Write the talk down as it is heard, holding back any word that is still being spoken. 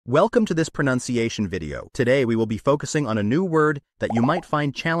Welcome to this pronunciation video. Today we will be focusing on a new word that you might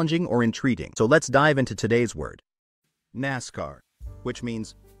find challenging or intriguing. So let's dive into today's word. NASCAR, which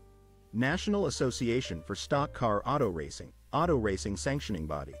means National Association for Stock Car Auto Racing sanctioning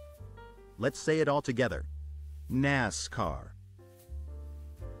body. Let's say it all together. NASCAR.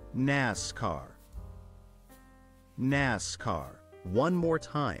 NASCAR. NASCAR. One more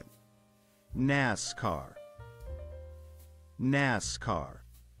time. NASCAR. NASCAR.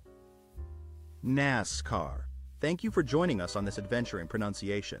 NASCAR. Thank you for joining us on this adventure in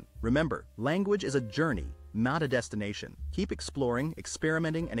pronunciation. Remember, language is a journey, not a destination. Keep exploring,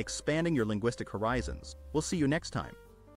 experimenting, and expanding your linguistic horizons. We'll see you next time.